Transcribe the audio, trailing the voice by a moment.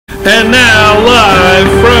And now, live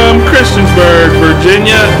from Christiansburg,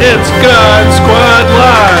 Virginia, it's God Squad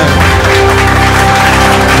Live.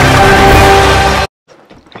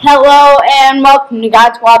 Hello and welcome to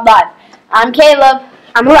God Squad Live. I'm Caleb.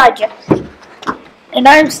 I'm Elijah. And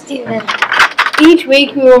I'm Steven. Each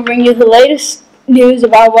week we will bring you the latest news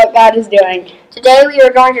about what God is doing. Today we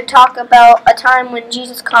are going to talk about a time when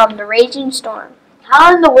Jesus calmed a raging storm.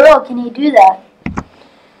 How in the world can he do that?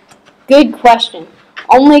 Good question.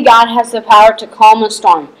 Only God has the power to calm a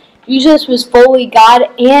storm. Jesus was fully God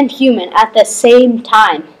and human at the same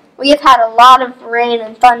time. We have had a lot of rain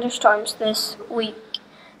and thunderstorms this week.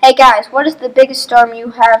 Hey guys, what is the biggest storm you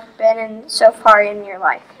have been in so far in your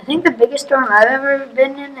life? I think the biggest storm I've ever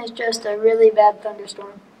been in is just a really bad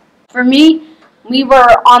thunderstorm. For me, we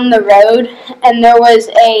were on the road and there was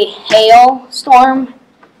a hailstorm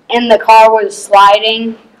and the car was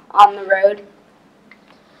sliding on the road.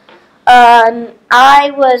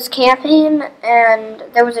 I was camping and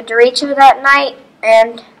there was a derecho that night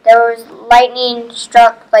and there was lightning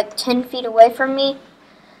struck like 10 feet away from me,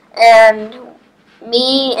 and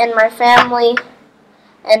me and my family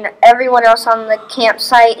and everyone else on the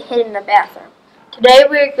campsite hid in the bathroom. Today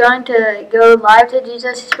we're going to go live to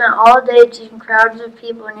Jesus. He spent all day teaching crowds of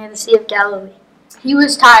people near the Sea of Galilee. He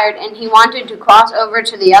was tired and he wanted to cross over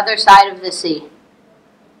to the other side of the sea.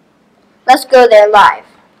 Let's go there live.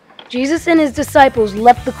 Jesus and his disciples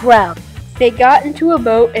left the crowd. They got into a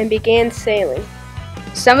boat and began sailing.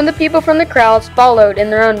 Some of the people from the crowds followed in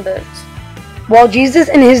their own boats. While Jesus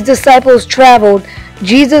and his disciples traveled,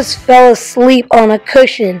 Jesus fell asleep on a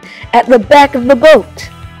cushion at the back of the boat.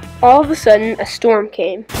 All of a sudden, a storm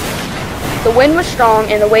came. The wind was strong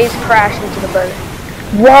and the waves crashed into the boat.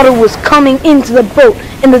 Water was coming into the boat,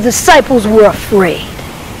 and the disciples were afraid.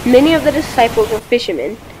 Many of the disciples were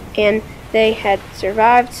fishermen, and they had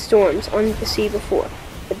survived storms on the sea before,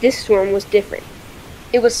 but this storm was different.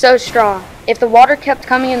 It was so strong. If the water kept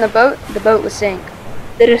coming in the boat would sink.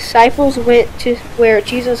 The disciples went to where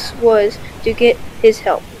Jesus was to get his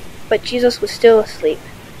help, but Jesus was still asleep.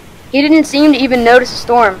 He didn't seem to even notice the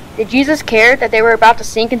storm. Did Jesus care that they were about to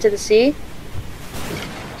sink into the sea?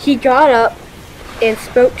 He got up and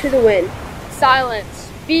spoke to the wind. Silence!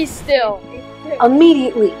 Be still!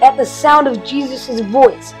 Immediately, at the sound of Jesus'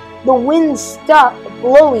 voice, the wind stopped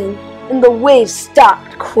blowing and the waves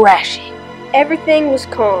stopped crashing. Everything was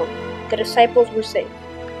calm. The disciples were safe.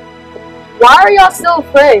 Why are y'all still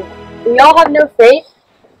afraid? Do y'all have no faith?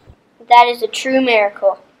 That is a true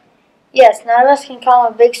miracle. Yes, none of us can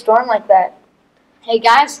calm a big storm like that. Hey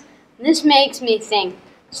guys, this makes me think.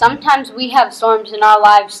 Sometimes we have storms in our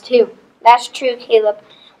lives too. That's true, Caleb.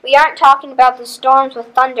 We aren't talking about the storms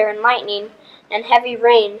with thunder and lightning and heavy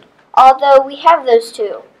rain, although we have those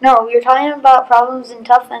too. No, we are talking about problems and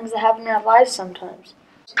tough things that happen in our lives sometimes.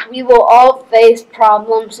 We will all face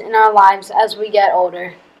problems in our lives as we get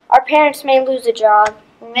older. Our parents may lose a job.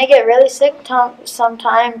 We may get really sick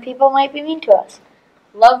sometime. People might be mean to us.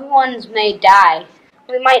 Loved ones may die.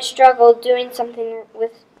 We might struggle doing something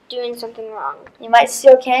wrong. You might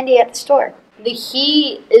steal candy at the store. The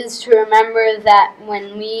key is to remember that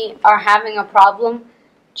when we are having a problem,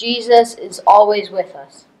 Jesus is always with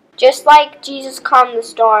us. Just like Jesus calmed the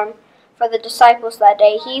storm for the disciples that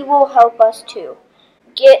day, he will help us too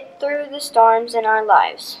get through the storms in our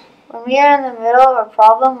lives. When we are in the middle of a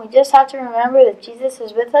problem, we just have to remember that Jesus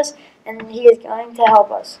is with us and he is going to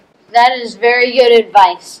help us. That is very good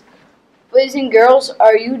advice. Boys and girls,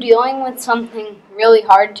 are you dealing with something really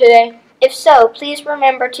hard today? If so, please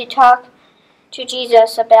remember to talk to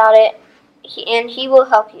Jesus about it, and he will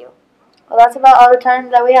help you. Well, that's about all the time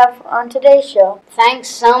that we have on today's show. Thanks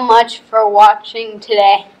so much for watching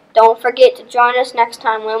today. Don't forget to join us next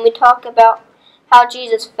time when we talk about how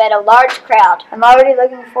Jesus fed a large crowd. I'm already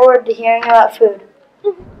looking forward to hearing about food.